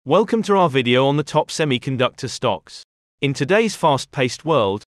Welcome to our video on the top semiconductor stocks. In today's fast-paced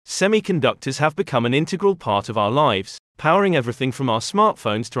world, semiconductors have become an integral part of our lives, powering everything from our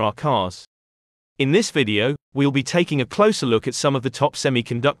smartphones to our cars. In this video, we'll be taking a closer look at some of the top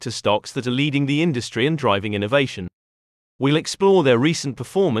semiconductor stocks that are leading the industry and driving innovation. We'll explore their recent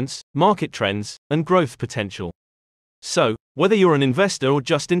performance, market trends, and growth potential. So, whether you're an investor or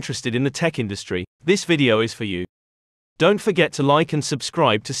just interested in the tech industry, this video is for you. Don't forget to like and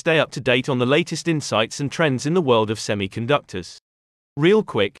subscribe to stay up to date on the latest insights and trends in the world of semiconductors. Real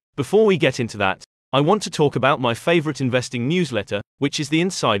quick, before we get into that, I want to talk about my favorite investing newsletter, which is the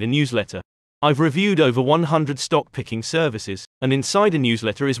Insider newsletter. I've reviewed over 100 stock picking services, and Insider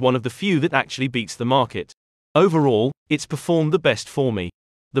newsletter is one of the few that actually beats the market. Overall, it's performed the best for me.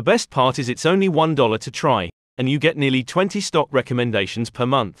 The best part is it's only $1 to try, and you get nearly 20 stock recommendations per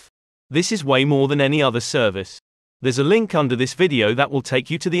month. This is way more than any other service. There's a link under this video that will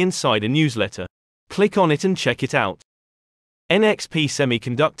take you to the Insider newsletter. Click on it and check it out. NXP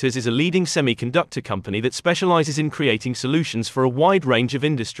Semiconductors is a leading semiconductor company that specializes in creating solutions for a wide range of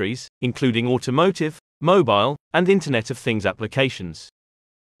industries, including automotive, mobile, and Internet of Things applications.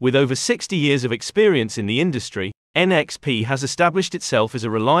 With over 60 years of experience in the industry, NXP has established itself as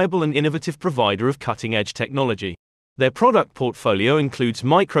a reliable and innovative provider of cutting-edge technology. Their product portfolio includes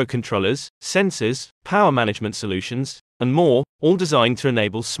microcontrollers, sensors, power management solutions, and more, all designed to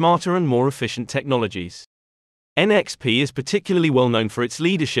enable smarter and more efficient technologies. NXP is particularly well known for its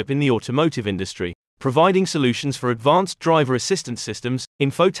leadership in the automotive industry, providing solutions for advanced driver assistance systems,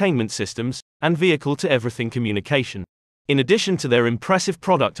 infotainment systems, and vehicle-to-everything communication. In addition to their impressive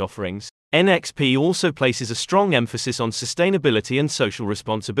product offerings, NXP also places a strong emphasis on sustainability and social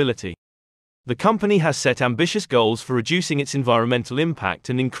responsibility. The company has set ambitious goals for reducing its environmental impact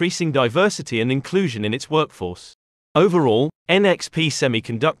and increasing diversity and inclusion in its workforce. Overall, NXP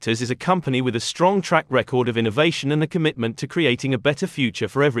Semiconductors is a company with a strong track record of innovation and a commitment to creating a better future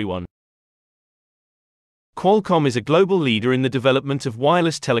for everyone. Qualcomm is a global leader in the development of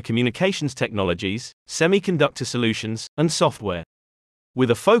wireless telecommunications technologies, semiconductor solutions, and software. With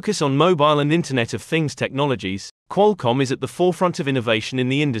a focus on mobile and Internet of Things technologies, Qualcomm is at the forefront of innovation in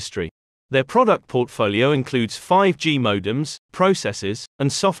the industry. Their product portfolio includes 5G modems, processors,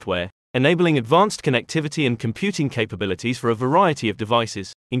 and software, enabling advanced connectivity and computing capabilities for a variety of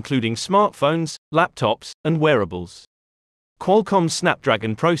devices, including smartphones, laptops, and wearables. Qualcomm's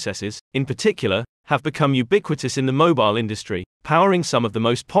Snapdragon processors, in particular, have become ubiquitous in the mobile industry, powering some of the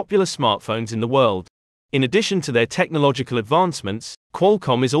most popular smartphones in the world. In addition to their technological advancements,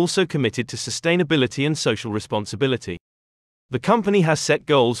 Qualcomm is also committed to sustainability and social responsibility. The company has set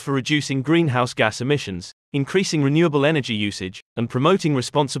goals for reducing greenhouse gas emissions, increasing renewable energy usage, and promoting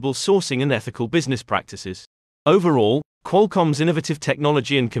responsible sourcing and ethical business practices. Overall, Qualcomm's innovative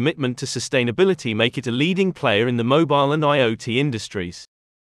technology and commitment to sustainability make it a leading player in the mobile and IoT industries.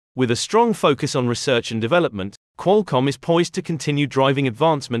 With a strong focus on research and development, Qualcomm is poised to continue driving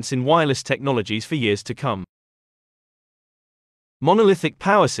advancements in wireless technologies for years to come. Monolithic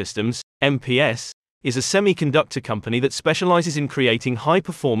Power Systems, MPS, is a semiconductor company that specializes in creating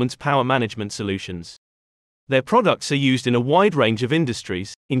high-performance power management solutions. Their products are used in a wide range of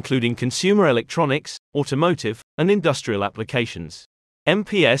industries, including consumer electronics, automotive, and industrial applications.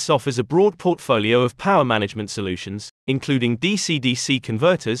 MPS offers a broad portfolio of power management solutions, including DC-DC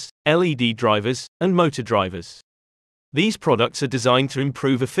converters, LED drivers, and motor drivers. These products are designed to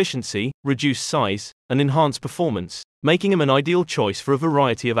improve efficiency, reduce size, and enhance performance, making them an ideal choice for a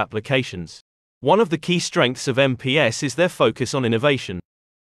variety of applications. One of the key strengths of MPS is their focus on innovation.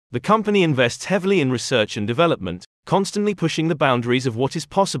 The company invests heavily in research and development, constantly pushing the boundaries of what is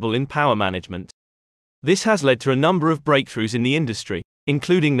possible in power management. This has led to a number of breakthroughs in the industry,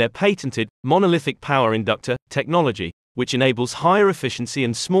 including their patented monolithic power inductor technology, which enables higher efficiency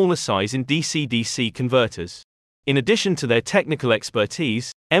and smaller size in DC-DC converters. In addition to their technical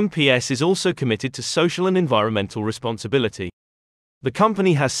expertise, MPS is also committed to social and environmental responsibility. The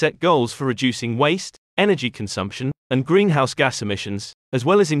company has set goals for reducing waste, energy consumption, and greenhouse gas emissions, as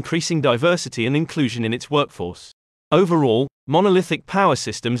well as increasing diversity and inclusion in its workforce. Overall, Monolithic Power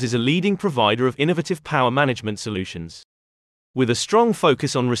Systems is a leading provider of innovative power management solutions. With a strong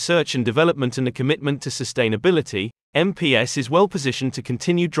focus on research and development and a commitment to sustainability, MPS is well positioned to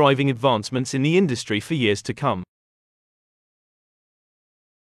continue driving advancements in the industry for years to come.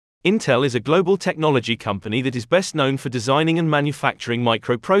 Intel is a global technology company that is best known for designing and manufacturing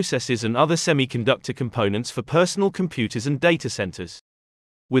microprocessors and other semiconductor components for personal computers and data centers.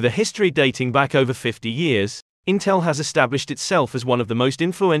 With a history dating back over 50 years, Intel has established itself as one of the most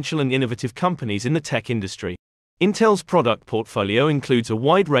influential and innovative companies in the tech industry. Intel's product portfolio includes a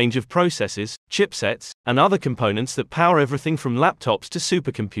wide range of processors, chipsets, and other components that power everything from laptops to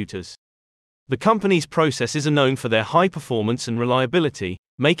supercomputers. The company's processors are known for their high performance and reliability,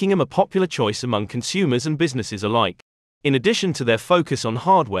 making them a popular choice among consumers and businesses alike. In addition to their focus on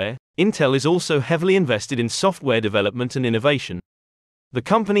hardware, Intel is also heavily invested in software development and innovation. The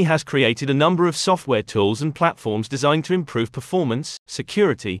company has created a number of software tools and platforms designed to improve performance,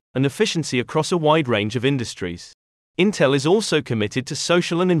 security, and efficiency across a wide range of industries. Intel is also committed to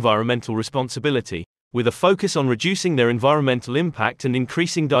social and environmental responsibility, with a focus on reducing their environmental impact and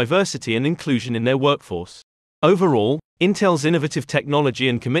increasing diversity and inclusion in their workforce. Overall, Intel's innovative technology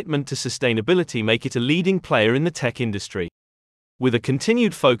and commitment to sustainability make it a leading player in the tech industry. With a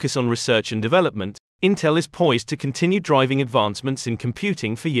continued focus on research and development, Intel is poised to continue driving advancements in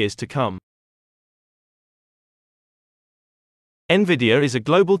computing for years to come. NVIDIA is a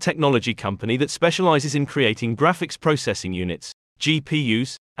global technology company that specializes in creating graphics processing units,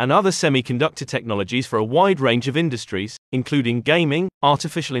 GPUs, and other semiconductor technologies for a wide range of industries, including gaming,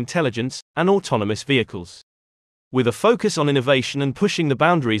 artificial intelligence, and autonomous vehicles. With a focus on innovation and pushing the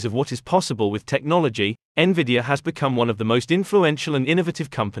boundaries of what is possible with technology, NVIDIA has become one of the most influential and innovative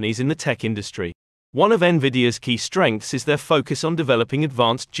companies in the tech industry. One of NVIDIA's key strengths is their focus on developing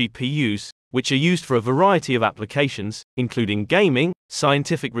advanced GPUs, which are used for a variety of applications, including gaming,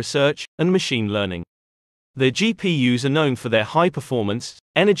 scientific research, and machine learning. Their GPUs are known for their high performance,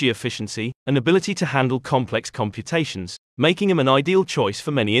 energy efficiency, and ability to handle complex computations, making them an ideal choice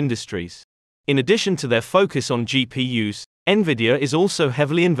for many industries. In addition to their focus on GPUs, NVIDIA is also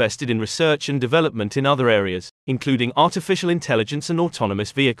heavily invested in research and development in other areas, including artificial intelligence and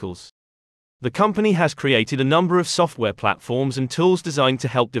autonomous vehicles. The company has created a number of software platforms and tools designed to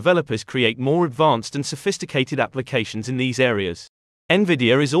help developers create more advanced and sophisticated applications in these areas.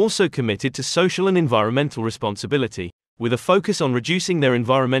 NVIDIA is also committed to social and environmental responsibility, with a focus on reducing their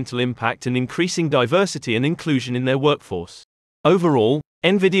environmental impact and increasing diversity and inclusion in their workforce. Overall,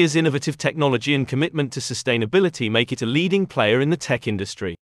 NVIDIA's innovative technology and commitment to sustainability make it a leading player in the tech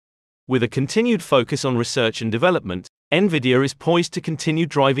industry. With a continued focus on research and development, NVIDIA is poised to continue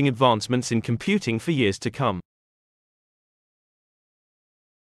driving advancements in computing for years to come.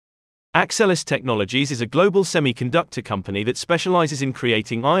 Axcelis Technologies is a global semiconductor company that specializes in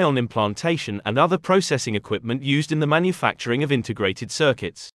creating ion implantation and other processing equipment used in the manufacturing of integrated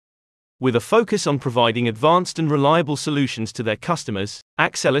circuits. With a focus on providing advanced and reliable solutions to their customers,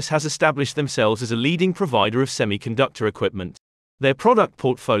 Axcelis has established themselves as a leading provider of semiconductor equipment. Their product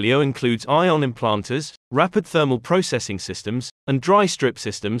portfolio includes ion implanters, rapid thermal processing systems, and dry strip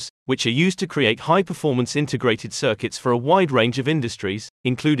systems, which are used to create high-performance integrated circuits for a wide range of industries,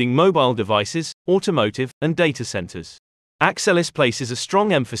 including mobile devices, automotive, and data centers. Axcelis places a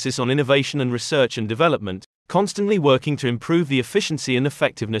strong emphasis on innovation and research and development, constantly working to improve the efficiency and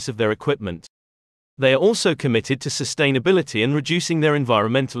effectiveness of their equipment. They are also committed to sustainability and reducing their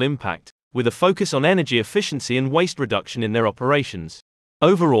environmental impact, with a focus on energy efficiency and waste reduction in their operations.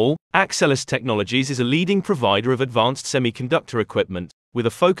 Overall, Axcelis Technologies is a leading provider of advanced semiconductor equipment, with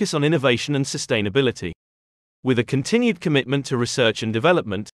a focus on innovation and sustainability. With a continued commitment to research and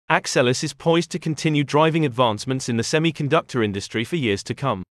development, Axcelis is poised to continue driving advancements in the semiconductor industry for years to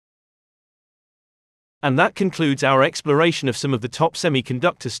come. And that concludes our exploration of some of the top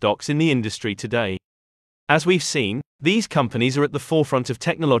semiconductor stocks in the industry today. As we've seen, these companies are at the forefront of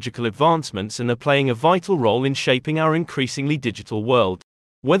technological advancements and are playing a vital role in shaping our increasingly digital world.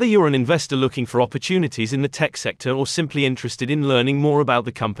 Whether you're an investor looking for opportunities in the tech sector or simply interested in learning more about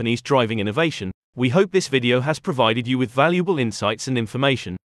the companies driving innovation, we hope this video has provided you with valuable insights and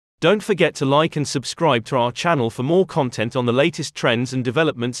information. Don't forget to like and subscribe to our channel for more content on the latest trends and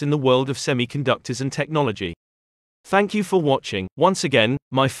developments in the world of semiconductors and technology. Thank you for watching. Once again,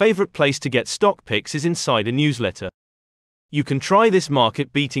 my favorite place to get stock picks is inside a newsletter. You can try this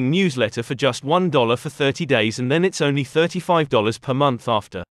market-beating newsletter for just $1 for 30 days and then it's only $35 per month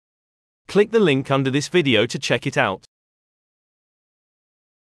after. Click the link under this video to check it out.